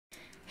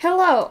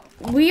Hello,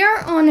 we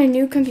are on a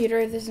new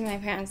computer. This is my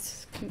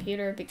parents'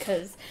 computer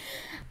because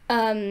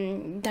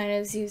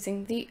Dinah's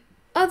using the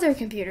other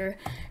computer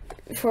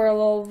for a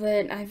little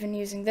bit. I've been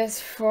using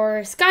this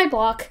for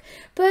Skyblock,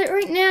 but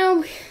right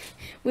now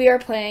we are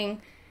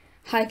playing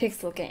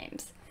Hypixel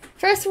games.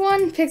 First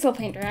one, Pixel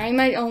Painter. I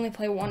might only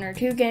play one or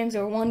two games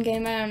or one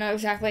game, I don't know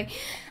exactly.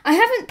 I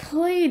haven't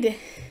played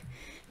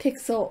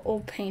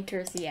Pixel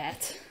Painters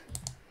yet.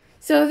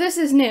 So this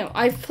is new.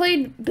 I've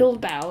played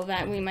Build Battle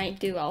that we might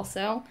do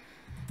also.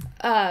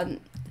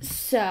 Great.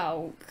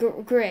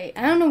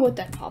 I don't know what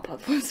that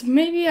pop-up was.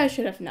 Maybe I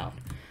should have known.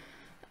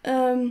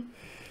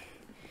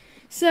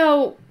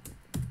 So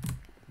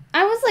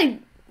I was like,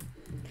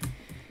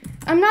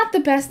 I'm not the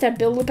best at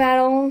Build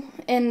Battle,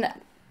 and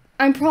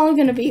I'm probably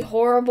going to be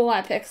horrible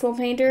at Pixel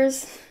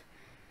Painters.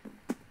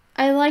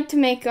 I like to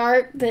make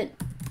art, but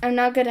I'm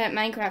not good at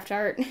Minecraft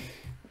art.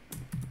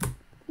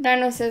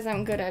 Dino says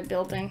I'm good at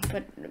building,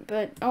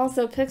 but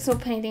also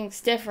pixel painting's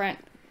different.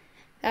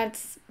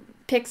 That's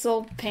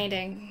pixel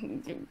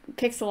painting,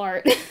 pixel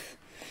art.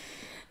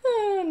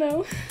 Oh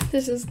no,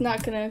 this is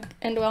not gonna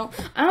end well.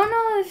 I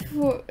don't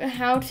know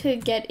how to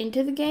get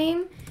into the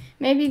game.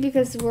 Maybe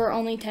because we're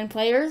only 10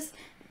 players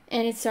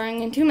and it's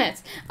starting in 2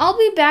 minutes. I'll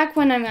be back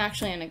when I'm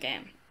actually in a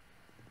game.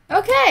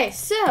 Okay,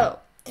 so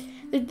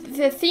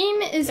the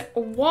theme is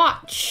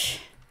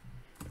watch.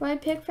 Do I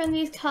pick from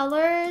these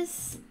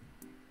colors?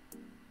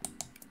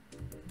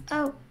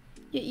 Oh,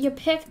 you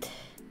picked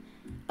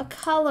a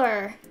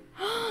color.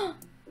 I'm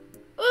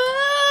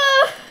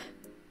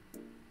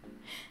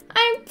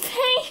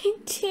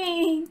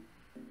painting.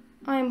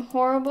 I'm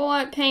horrible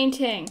at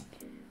painting.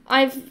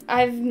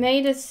 I've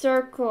made a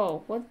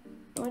circle. What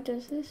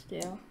does this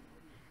do?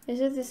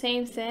 Is it the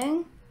same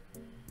thing?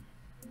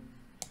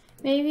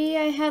 Maybe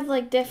I had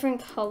like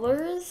different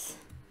colors.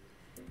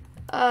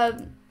 I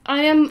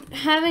am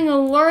having a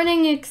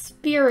learning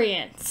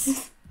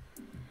experience.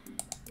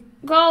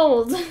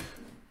 Gold.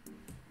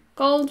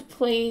 Gold,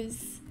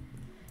 please.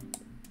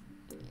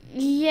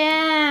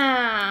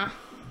 Yeah.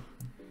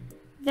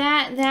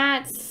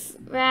 That's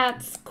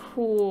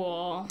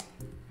cool.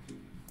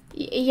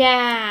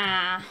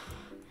 Yeah.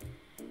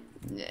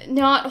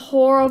 Not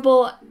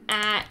horrible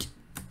at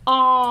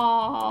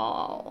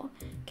all.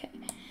 Okay.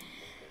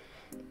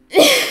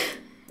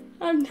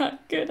 I'm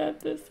not good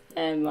at this,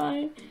 am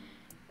I?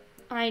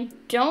 I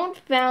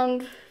don't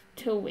bound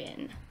to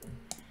win.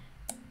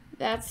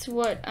 That's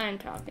what I'm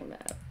talking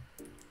about.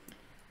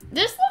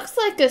 This looks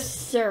like a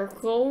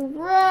circle,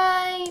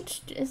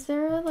 right? Is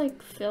there a,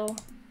 like, fill?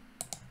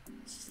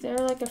 Is there,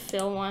 like, a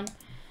fill one?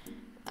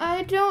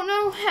 I don't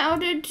know how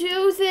to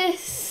do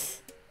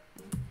this.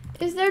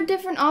 Is there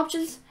different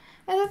options?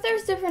 I thought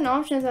there's different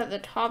options at the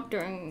top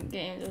during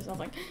games or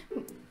something.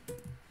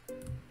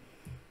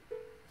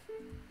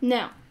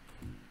 No.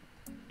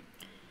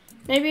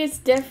 Maybe it's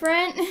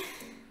different?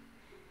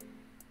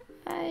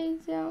 I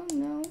don't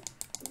know.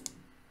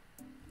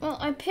 Well,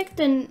 I picked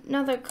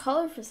another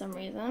color for some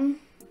reason.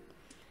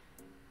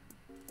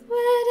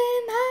 What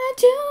am I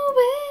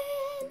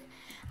doing?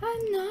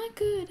 I'm not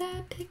good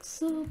at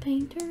Pixel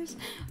Painters.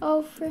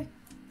 Oh, frick.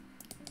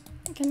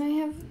 Can I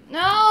have...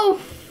 No!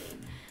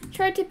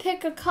 Tried to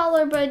pick a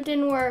color, but it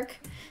didn't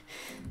work.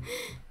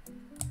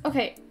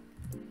 Okay.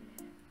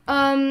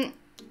 At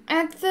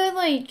the,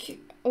 like,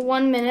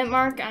 1 minute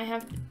mark, I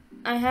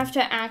have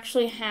to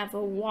actually have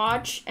a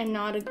watch and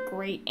not a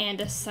grate and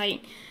a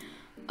sight.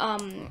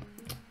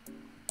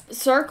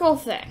 Circle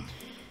thing.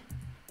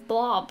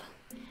 Blob,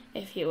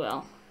 if you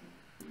will.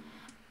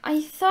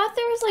 I thought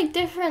there was like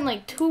different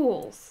like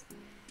tools.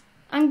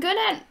 I'm good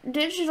at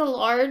digital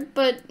art,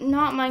 but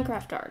not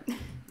Minecraft art.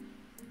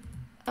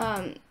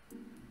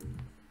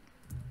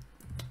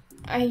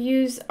 I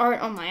use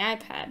art on my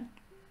iPad,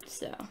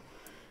 so.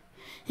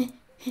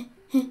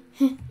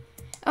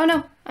 Oh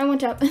no, I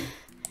went up.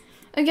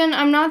 Again,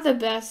 I'm not the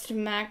best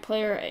Mac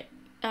player,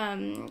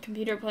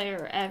 computer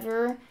player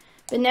ever,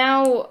 but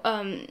now,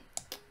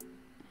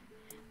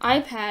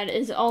 iPad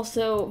is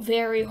also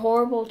very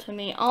horrible to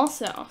me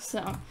also,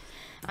 so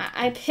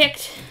I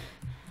picked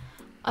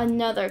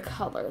another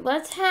color.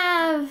 Let's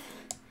have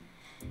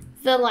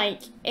the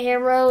like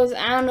arrows.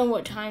 I don't know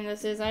what time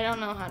this is. I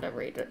don't know how to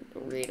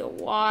read a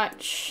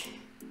watch.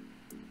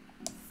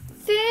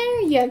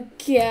 There you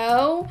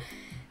go.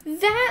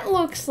 That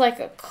looks like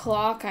a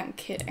clock. I'm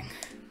kidding.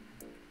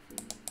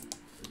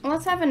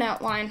 Let's have an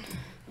outline.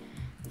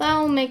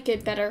 That'll make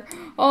it better.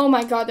 Oh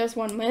my god, there's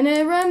 1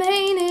 minute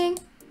remaining.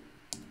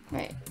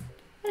 Right.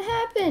 What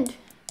happened?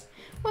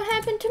 What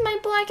happened to my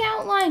black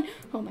outline?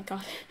 Oh my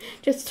god.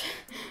 Just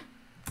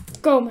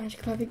go,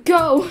 Magic Puppy,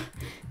 go!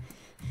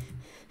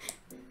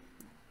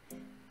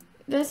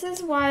 This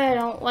is why I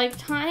don't like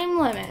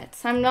time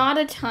limits. I'm not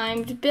a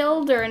timed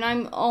builder and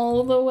I'm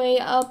all the way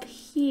up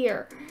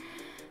here.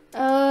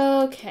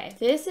 Okay,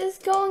 this is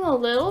going a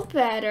little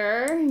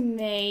better.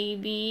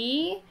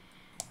 Maybe.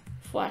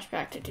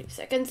 Flashback to 2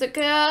 seconds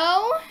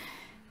ago.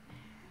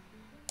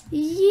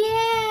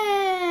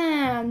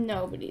 Yeah,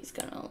 nobody's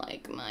gonna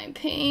like my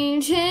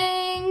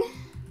painting.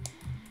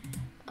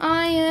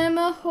 I am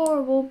a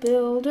horrible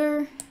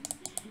builder.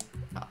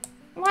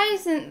 Why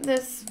isn't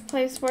this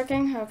place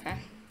working? Okay.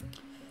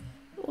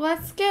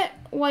 Let's get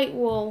white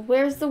wool.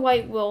 Where's the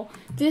white wool?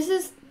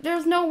 There's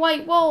no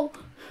white wool.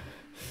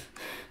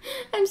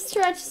 I'm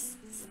stressing.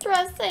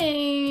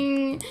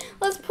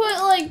 Let's put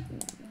like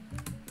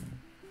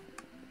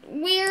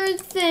weird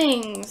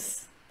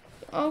things.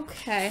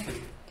 Okay.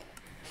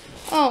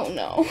 Oh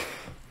no.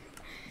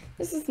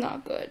 This is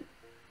not good.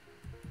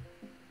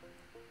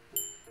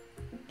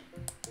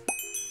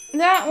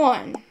 That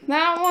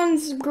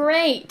one's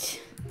great.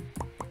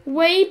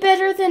 Way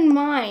better than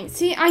mine.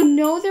 See, I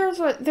know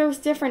there's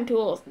different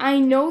tools. I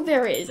know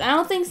there is. I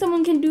don't think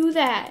someone can do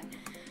that.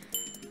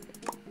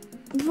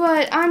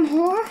 But I'm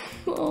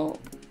horrible.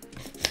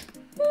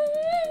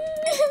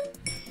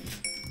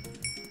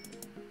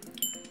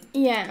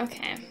 Yeah,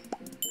 okay.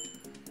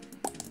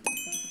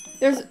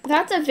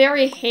 That's a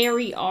very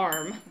hairy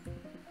arm.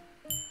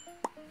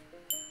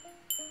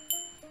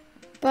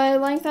 But I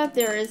like that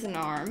there is an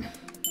arm.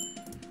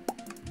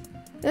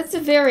 That's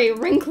a very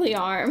wrinkly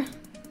arm.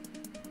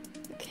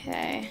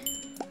 Okay.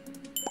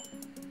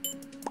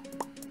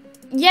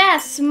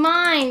 Yes,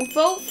 mine.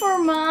 Vote for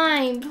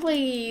mine,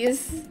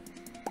 please.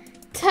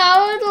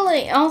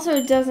 Totally. Also,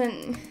 it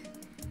doesn't...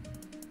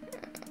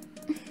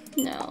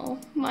 No,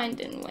 mine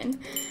didn't win.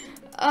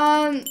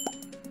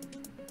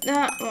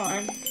 That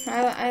one.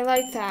 I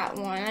like that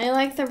one. I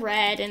like the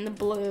red and the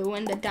blue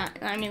and the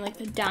like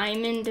the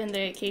diamond and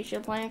the acacia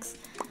planks.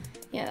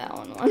 Yeah, that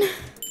one won.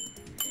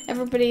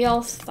 Everybody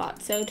else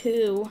thought so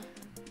too.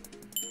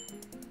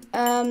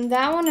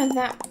 That one or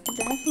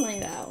definitely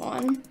that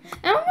one.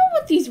 I don't know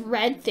what these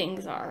red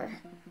things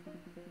are.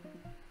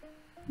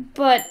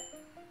 But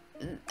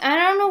I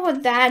don't know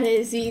what that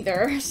is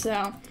either,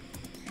 so.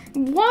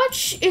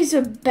 Watch is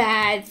a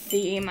bad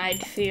theme,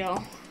 I'd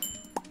feel.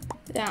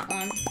 That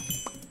one.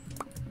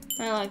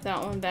 I like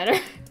that one better.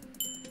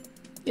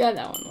 Yeah,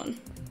 that one won.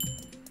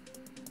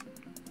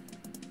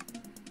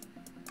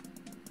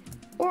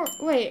 Or,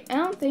 wait, I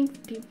don't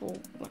think people,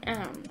 I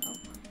don't know.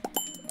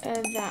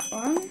 That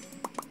one.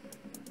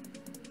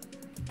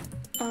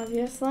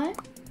 Obviously.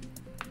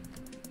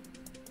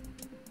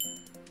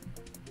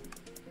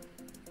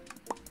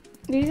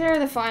 These are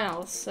the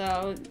finals,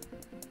 so.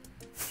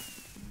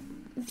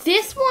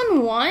 This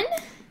one won?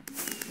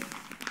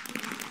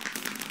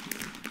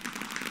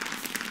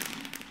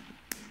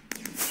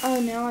 Oh,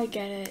 now I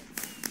get it.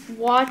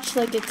 Watch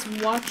like it's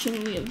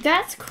watching you.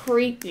 That's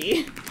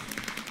creepy.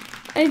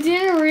 I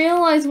didn't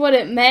realize what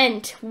it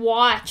meant.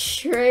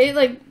 Watch, right?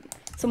 Like,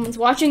 someone's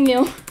watching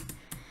you.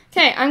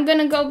 Okay, I'm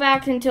gonna go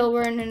back until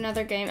we're in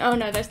another game. Oh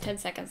no, there's 10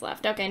 seconds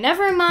left. Okay,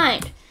 never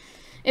mind.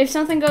 If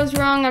something goes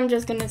wrong, I'm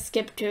just gonna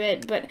skip to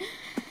it, but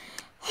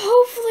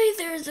hopefully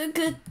there's a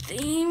good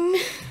theme.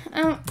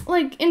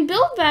 Like, in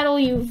Build Battle,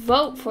 you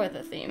vote for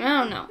the theme. I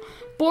don't know.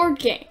 Board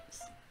games.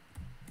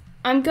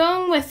 I'm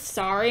going with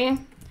Sorry.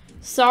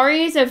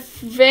 Sorry is a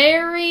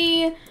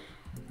very,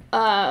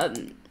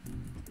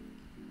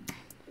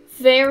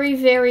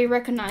 very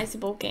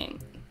recognizable game.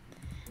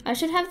 I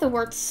should have the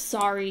word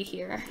sorry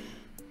here.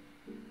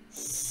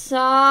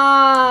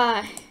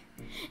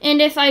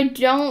 And if I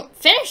don't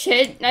finish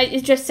it,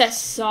 it just says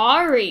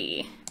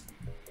sorry.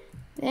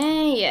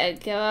 There you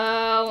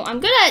go. I'm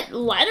good at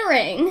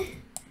lettering.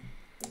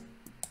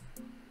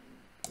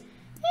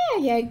 There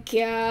you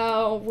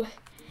go.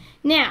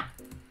 Now,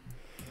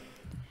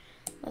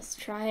 let's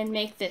try and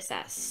make this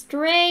as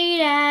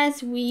straight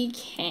as we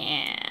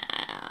can.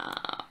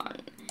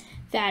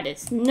 That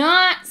is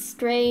not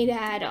straight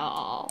at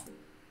all.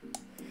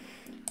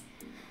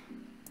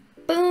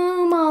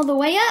 Boom all the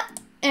way up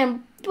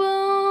and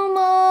boom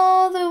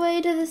all the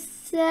way to the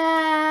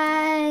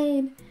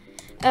side.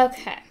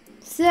 Okay,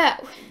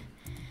 so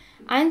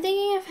I'm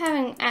thinking of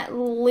having at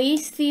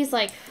least these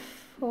like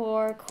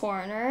 4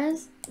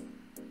 corners.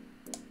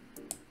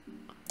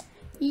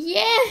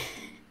 Yeah,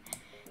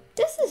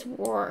 this is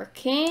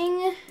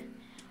working,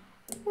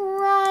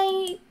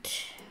 right?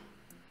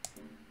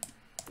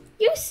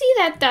 You see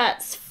that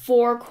that's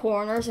 4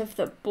 corners of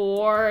the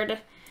board?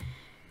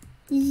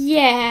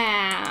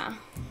 Yeah.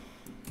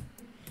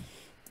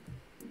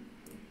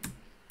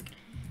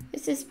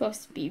 This is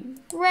supposed to be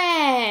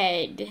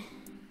red.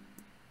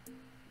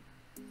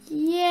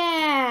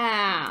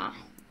 Yeah.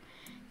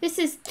 This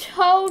is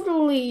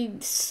totally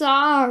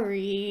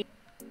sorry.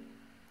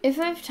 If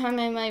I have time,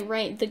 I might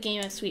write the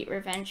game of Sweet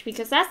Revenge,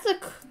 because that's the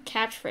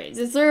catchphrase.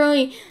 It's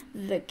literally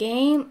the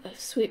game of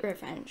Sweet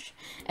Revenge.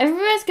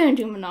 Everybody's gonna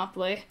do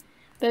Monopoly,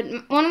 but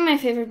one of my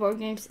favorite board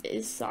games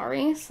is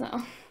Sorry,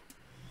 so.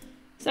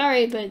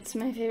 Sorry, but it's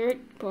my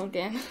favorite board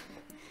game.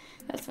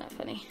 That's not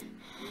funny.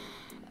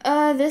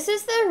 This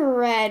is the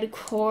red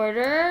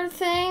quarter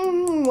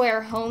thing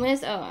where home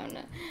is. Oh,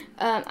 no.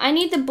 I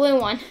need the blue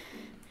one.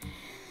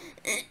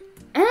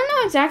 I don't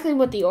know exactly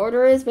what the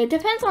order is, but it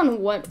depends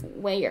on what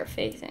way you're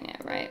facing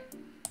it, right?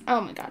 Oh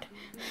my god.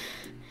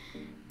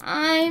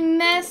 I'm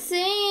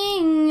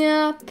messing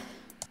up.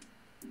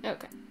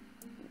 Okay.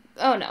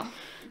 Oh no.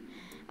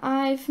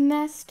 I've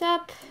messed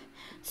up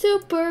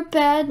super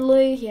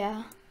badly,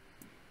 yeah.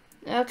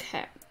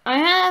 Okay, I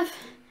have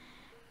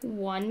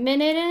 1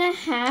 minute and a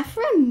half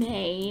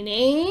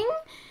remaining,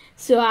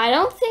 so I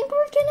don't think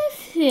we're gonna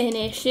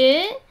finish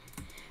it.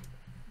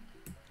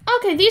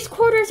 Okay, these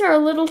quarters are a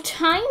little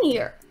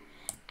tinier,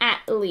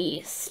 at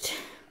least.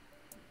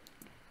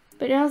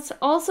 But it's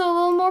also a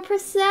little more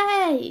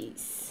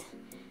precise.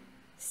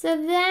 So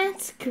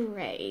that's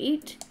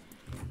great.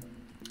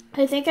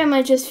 I think I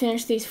might just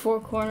finish these 4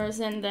 corners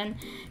and then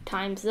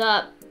time's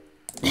up.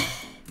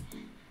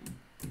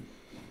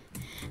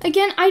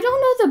 Again, I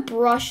don't know the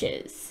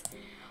brushes.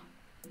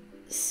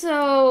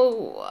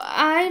 So,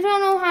 I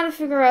don't know how to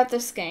figure out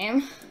this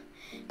game.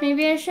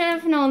 Maybe I should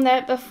have known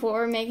that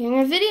before making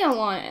a video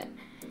on it.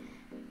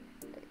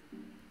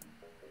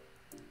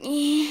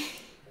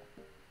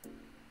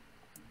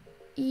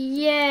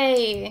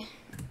 Yay.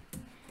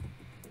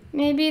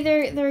 Maybe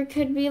there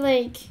could be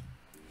like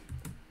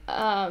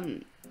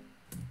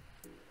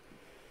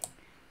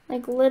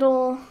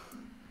little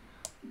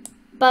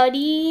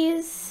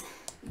buddies.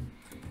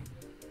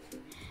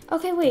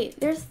 Okay, wait,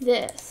 there's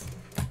this.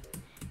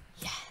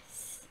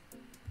 Yes.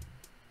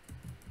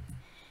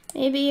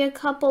 Maybe a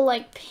couple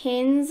like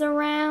pins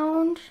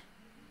around.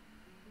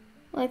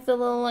 Like the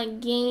little like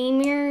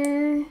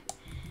gamer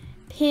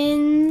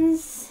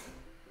pins.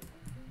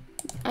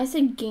 I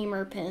said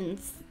gamer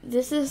pins.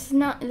 This is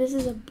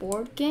a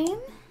board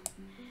game,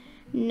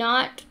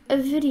 not a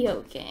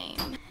video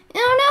game.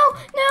 No.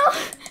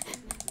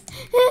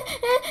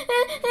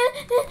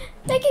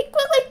 Make it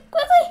quickly.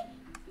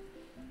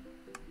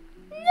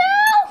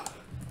 No!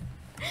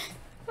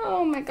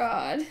 Oh my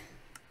god.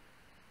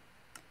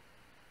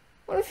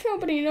 What if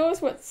nobody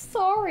knows what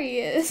sorry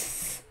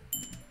is?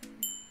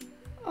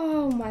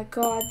 Oh my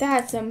god,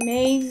 that's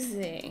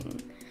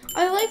amazing.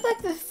 I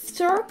like the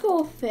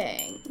circle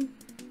thing.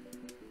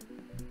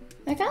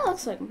 That kind of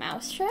looks like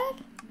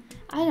Mousetrap?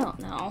 I don't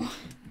know.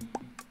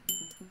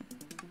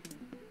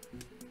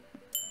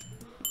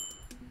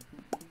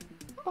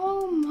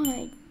 Oh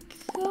my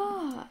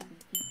god.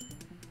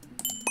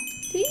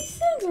 These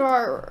things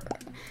are...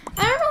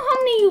 I don't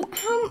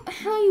know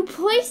how you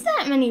place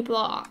that many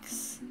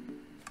blocks.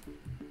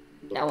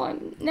 Now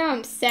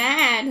I'm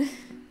sad.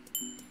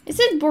 It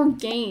said board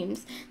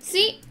games.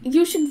 See,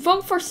 you should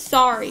vote for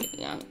sorry.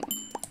 See?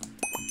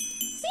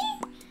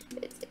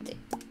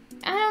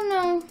 I don't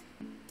know.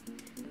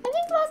 I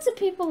think lots of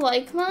people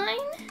like mine.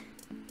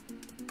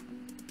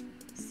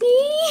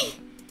 See?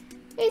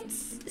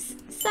 It's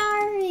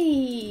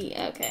sorry.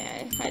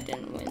 Okay, I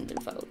didn't win the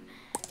vote.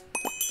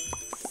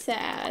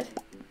 Sad.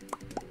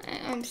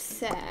 I'm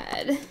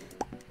sad.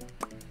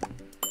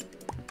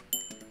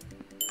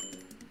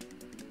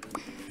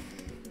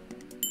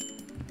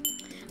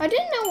 I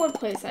didn't know what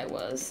place I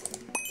was.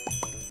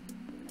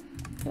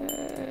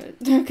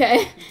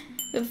 Okay.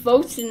 The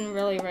votes didn't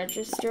really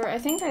register. I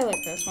think I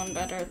like this one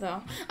better,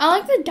 though. I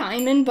like the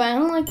diamond, but I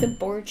don't like the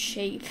board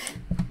shape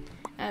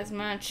as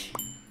much.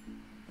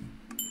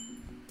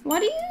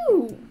 Why do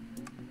you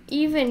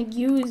even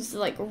use,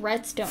 like,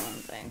 redstone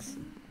things?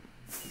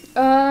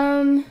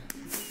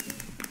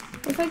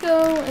 If I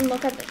go and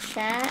look at the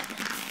chat,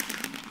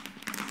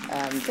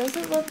 does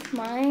it look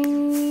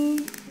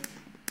mine?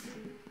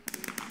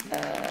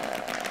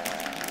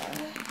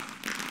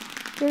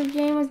 Your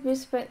game was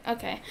boosted, but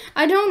okay.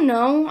 I don't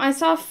know. I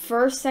saw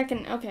first,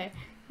 second. Okay.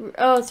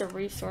 Oh, it's a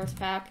resource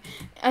pack.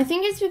 I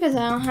think it's because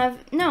I don't have.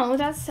 No,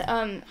 that's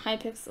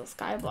Hypixel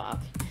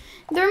Skyblock.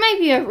 There might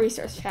be a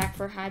resource pack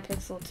for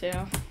Hypixel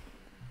too.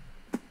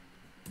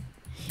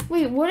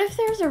 Wait, what if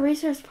there's a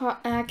resource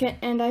pack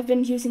and I've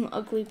been using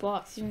ugly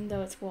blocks even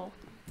though it's wool?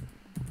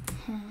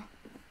 Huh.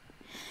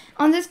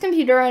 On this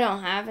computer, I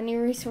don't have any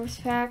resource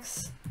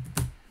packs.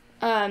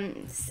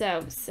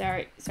 So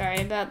sorry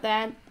about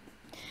that.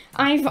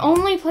 I've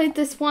only played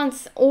this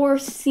once or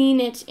seen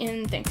it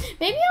in things.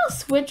 Maybe I'll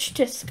switch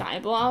to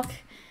Skyblock.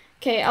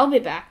 Okay, I'll be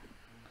back.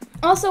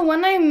 Also,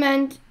 when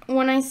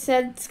I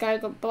said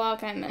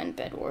Skyblock, I meant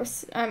Bed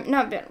Wars.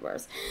 Not Bed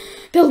Wars.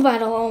 Build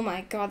Battle. Oh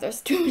my god,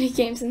 there's too many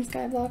games in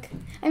Skyblock.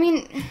 I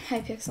mean,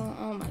 Hypixel.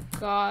 Oh my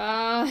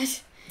god.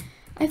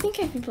 I think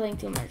I've been playing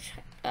too much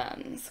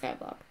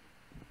Skyblock.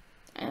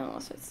 I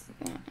almost said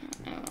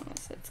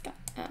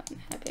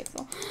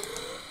Hypixel.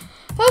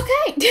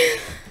 Okay.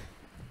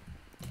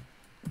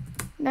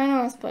 I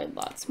know I've played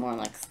lots more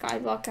like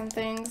Skyblock and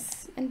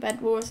things, and Bed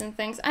Wars and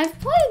things. I've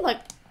played like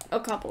a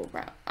couple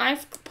rounds.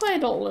 I've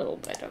played a little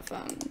bit of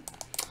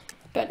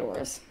Bed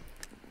Wars.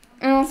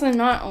 And also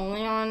not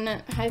only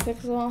on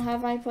Hypixel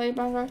have I played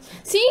Bed Wars.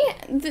 See?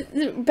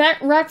 The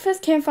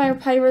Breakfast Campfire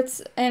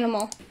Pirates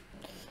Animal.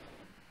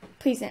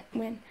 Please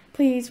win.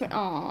 Please win.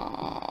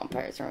 Oh,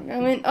 Pirates aren't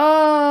gonna win.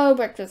 Oh,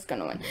 Breakfast's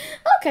gonna win.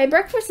 Okay,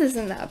 Breakfast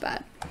isn't that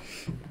bad.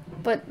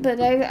 But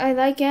I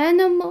like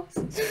animals.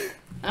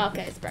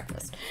 Okay, it's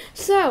breakfast.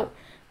 So,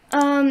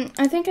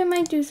 I think I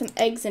might do some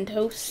eggs and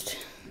toast.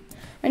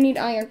 I need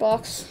iron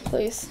blocks,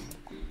 please.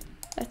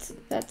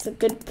 That's a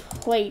good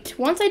plate.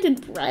 Once I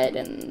did bread,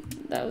 and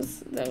that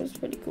was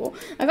pretty cool.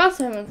 I got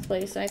 7th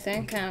place, I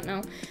think. I don't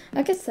know.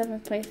 I get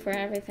 7th place for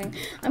everything.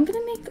 I'm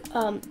gonna make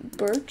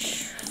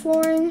birch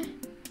flooring.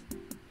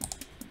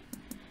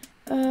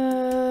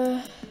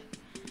 Okay,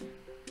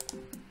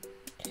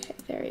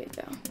 there you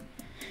go.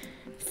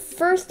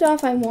 First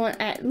off, I want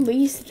at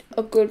least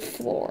a good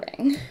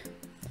flooring.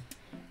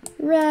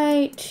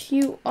 Right,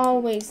 you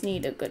always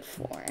need a good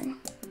flooring.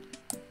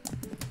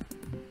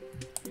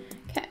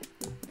 Okay.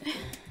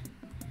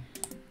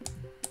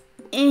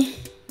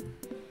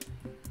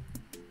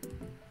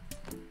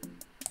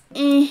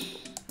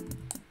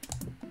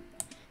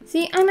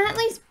 See, I'm at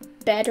least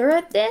better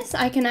at this.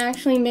 I can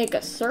actually make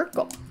a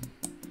circle.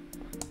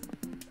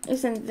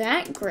 Isn't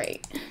that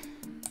great?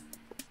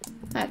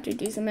 I have to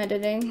do some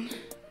editing.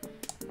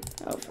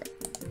 Over.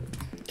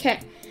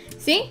 Okay,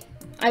 see?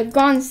 I've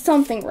gotten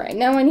something right.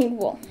 Now I need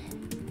wool.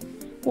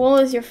 Wool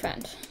is your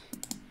friend.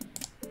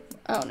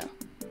 Oh no.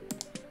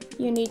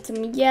 You need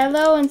some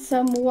yellow and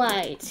some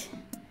white.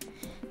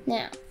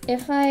 Now,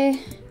 if I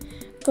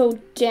go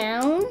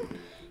down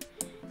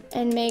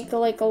and make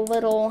like a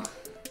little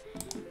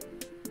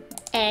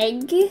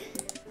egg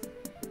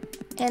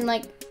and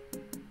like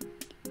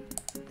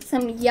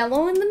some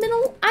yellow in the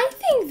middle, I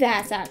think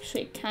that's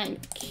actually kind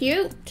of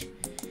cute.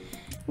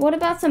 What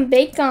about some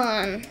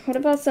bacon? What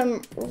about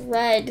some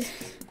red?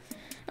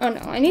 Oh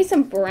no, I need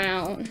some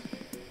brown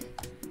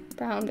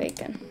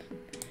bacon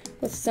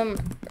with some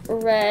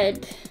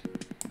red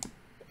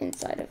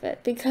inside of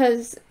it,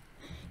 because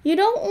you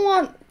don't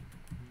want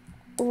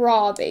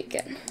raw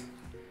bacon.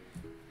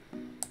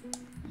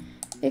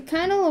 It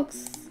kind of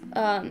looks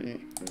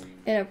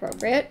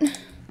inappropriate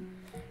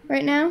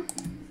right now.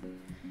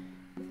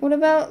 What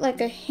about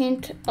like a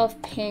hint of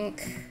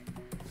pink?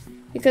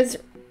 Because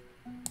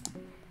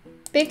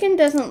bacon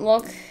doesn't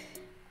look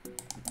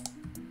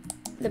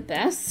the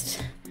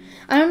best.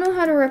 I don't know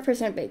how to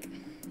represent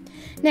bacon.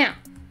 Now,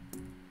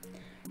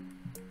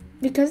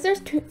 because there's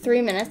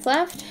 3 minutes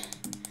left,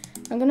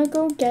 I'm gonna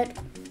go get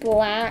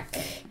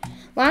black.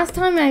 Last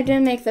time I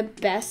didn't make the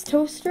best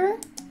toaster,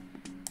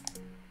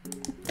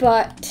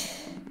 but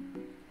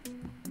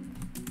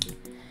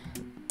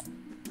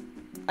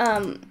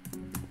I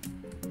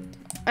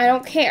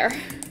don't care.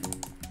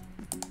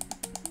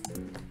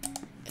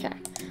 Okay,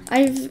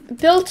 I've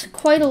built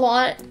quite a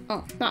lot.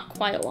 Oh, not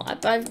quite a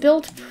lot, but I've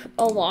built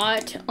a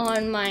lot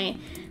on my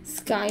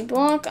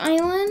skyblock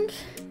island.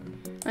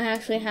 I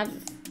actually have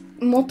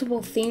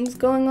multiple themes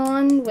going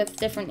on with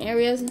different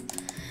areas.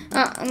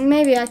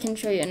 Maybe I can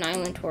show you an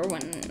island tour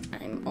when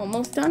I'm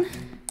almost done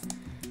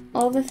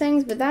all the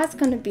things, but that's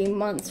gonna be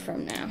months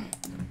from now.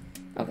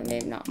 Okay,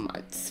 maybe not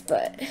months,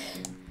 but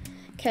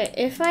okay,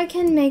 if I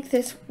can make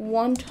this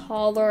one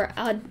taller,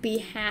 I'd be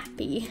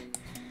happy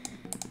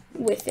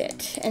with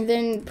it. And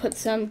then put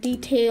some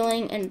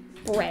detailing and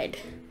bread.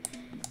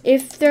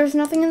 If there's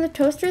nothing in the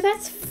toaster,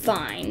 that's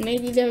fine.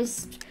 Maybe they're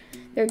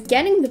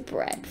getting the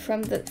bread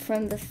from the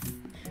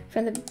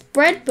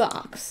bread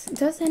box.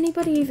 Does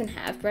anybody even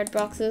have bread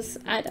boxes?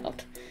 I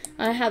don't.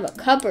 I have a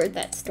cupboard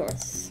that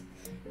stores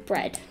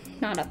bread,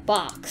 not a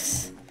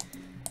box.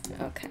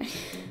 Okay.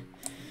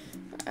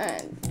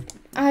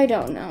 I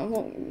don't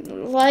know.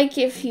 Like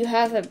if you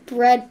have a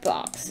bread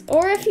box,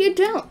 or if you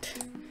don't.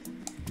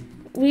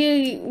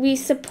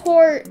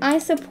 I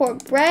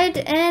support bread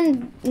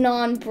and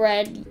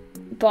non-bread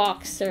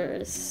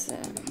boxers.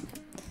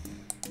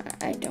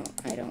 I don't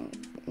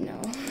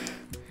know.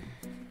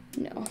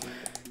 No.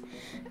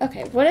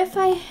 Okay, what if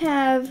I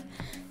have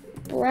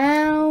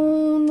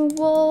brown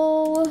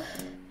wool,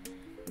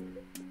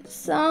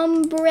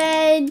 some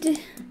bread,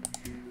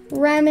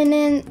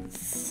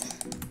 remnants.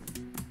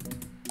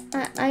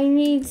 I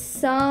need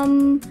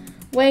some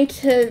way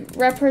to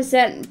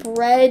represent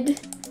bread,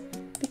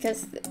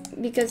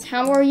 because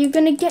how are you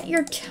gonna get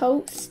your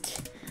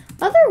toast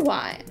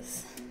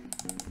otherwise?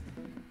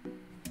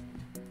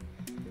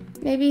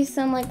 Maybe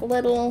some like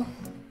little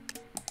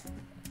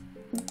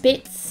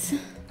bits.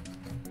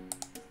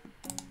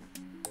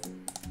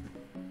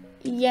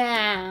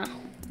 Yeah,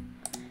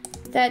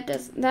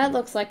 that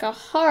looks like a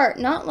heart,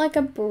 not like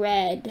a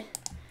bread.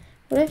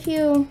 What if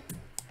you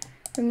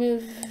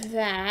remove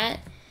that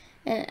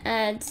and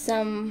add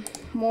some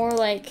more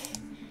like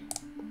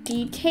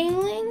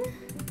detailing?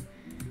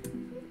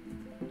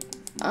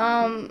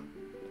 I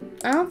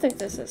don't think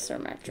this is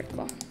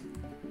symmetrical.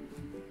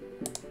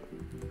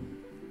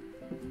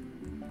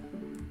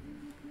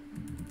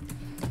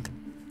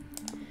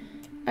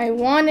 I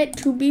want it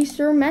to be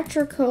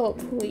symmetrical,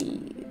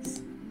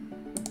 please.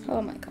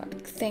 Oh my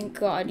god, thank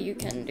god you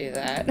can do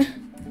that.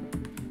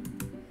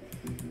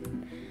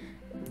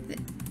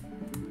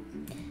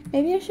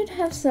 Maybe I should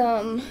have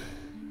some,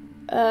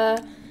 no!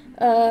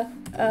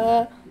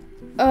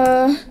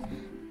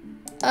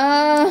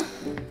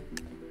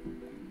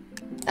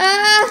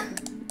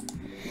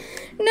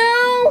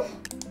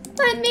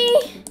 Let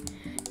me!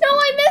 No,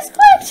 I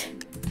misclicked!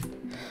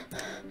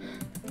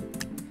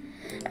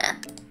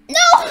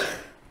 No!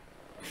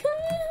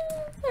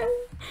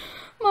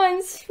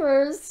 Mine's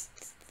first.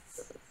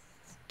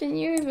 Can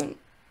you even...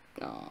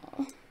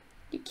 No,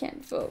 you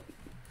can't vote.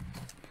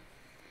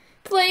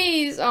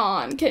 Please! Oh,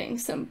 I'm getting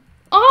some...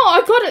 Oh,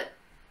 I got it!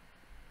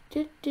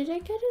 Did I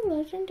get a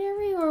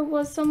legendary, or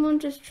was someone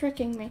just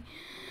tricking me?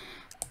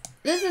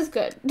 This is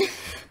good.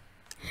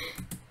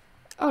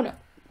 Oh, no.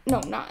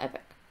 No, not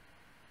epic.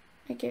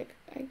 I gave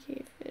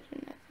it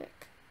an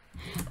epic.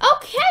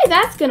 Okay,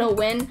 that's gonna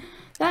win.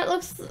 That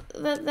looks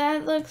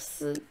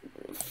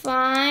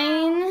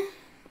fine.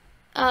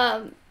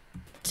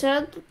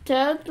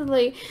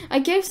 Totally. I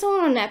gave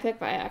someone an epic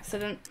by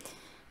accident.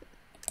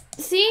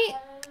 See?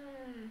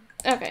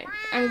 Okay,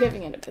 I'm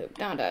giving it a poop,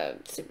 not a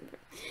super poop.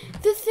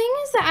 The thing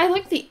is that I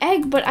like the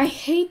egg, but I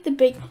hate the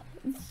bacon.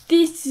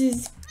 This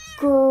is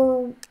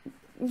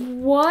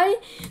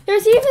what?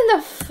 There's even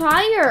the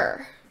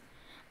fire.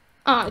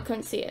 Oh, I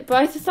couldn't see it, but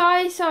I thought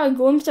I saw a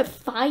glimpse of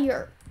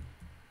fire.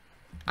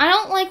 I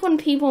don't like when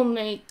people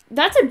make...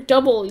 That's a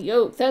double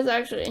yolk. That's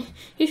actually...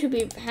 You should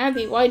be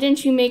happy. Why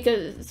didn't you make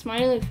a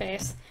smiley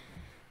face?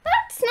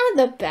 That's not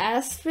the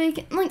best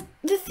bacon. Like,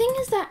 the thing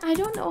is that I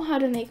don't know how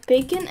to make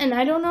bacon, and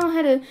I don't know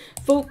how to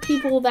vote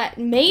people that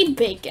made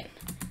bacon.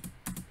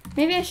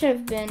 Maybe I should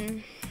have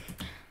been...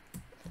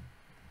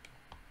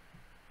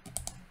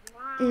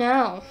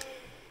 No.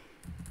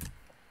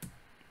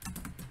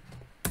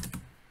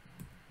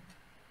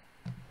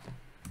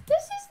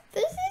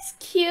 This is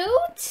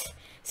cute.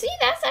 See,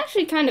 that's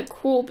actually kind of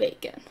cool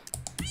bacon.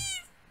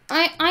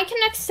 I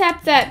can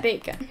accept that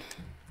bacon.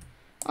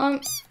 Oh.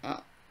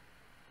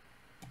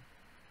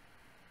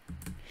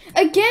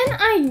 Again,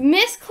 I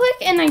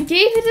misclick and I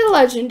gave it a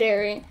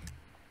legendary.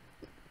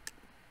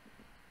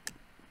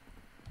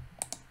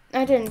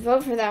 I didn't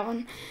vote for that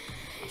one.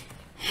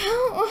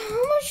 How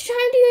much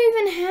time do you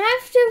even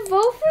have to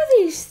vote for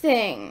these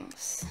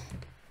things?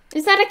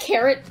 Is that a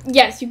carrot?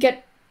 Yes, you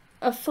get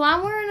a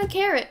flower and a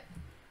carrot.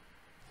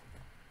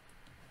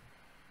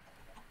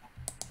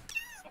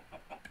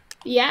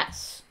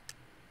 Yes.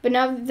 But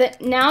now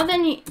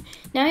you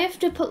have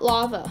to put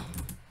lava.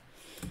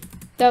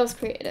 That was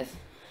creative.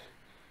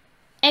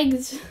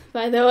 Eggs,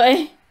 by the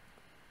way.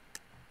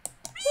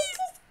 This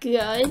is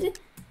good.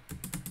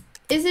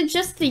 Is it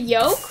just the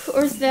yolk,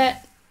 or is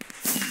that...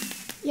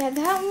 Yeah,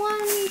 that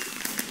one...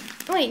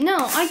 Wait, no,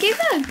 I gave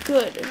that a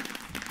good,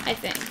 I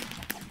think.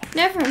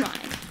 Never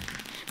mind.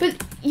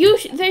 But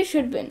they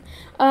should win.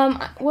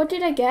 What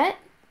did I get?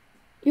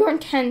 Your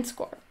 10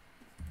 score.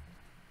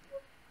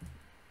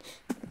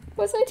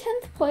 Was I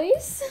 10th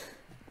place?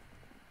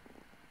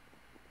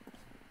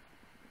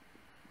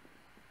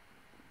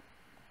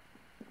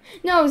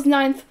 No, it was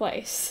 9th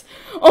place.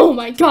 Oh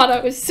my god,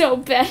 I was so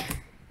bad.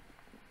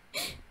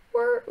 We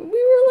were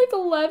like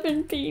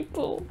 11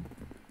 people.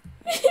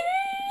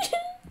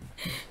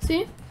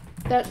 See?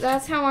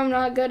 That's how I'm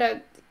not good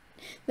at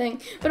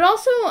thing. But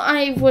also,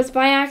 I was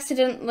by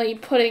accidentally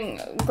putting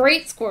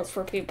great scores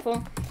for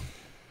people.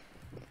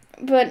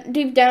 But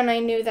deep down, I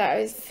knew that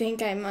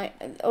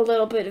a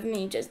little bit of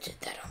me just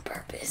did that on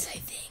purpose, I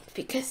think.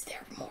 Because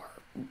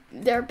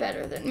they're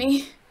better than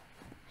me.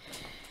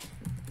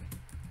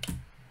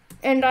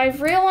 And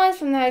I've realized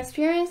from that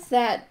experience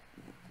that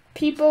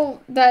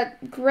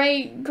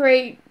great,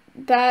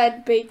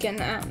 bad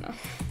bacon, I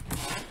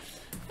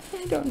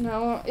don't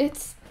know.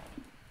 It's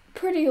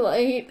pretty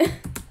late.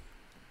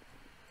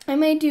 I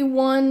may do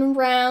one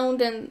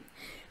round and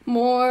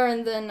more,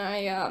 and then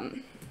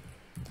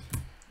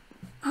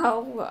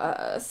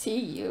I'll see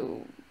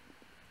you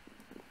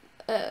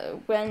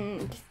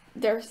when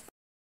there's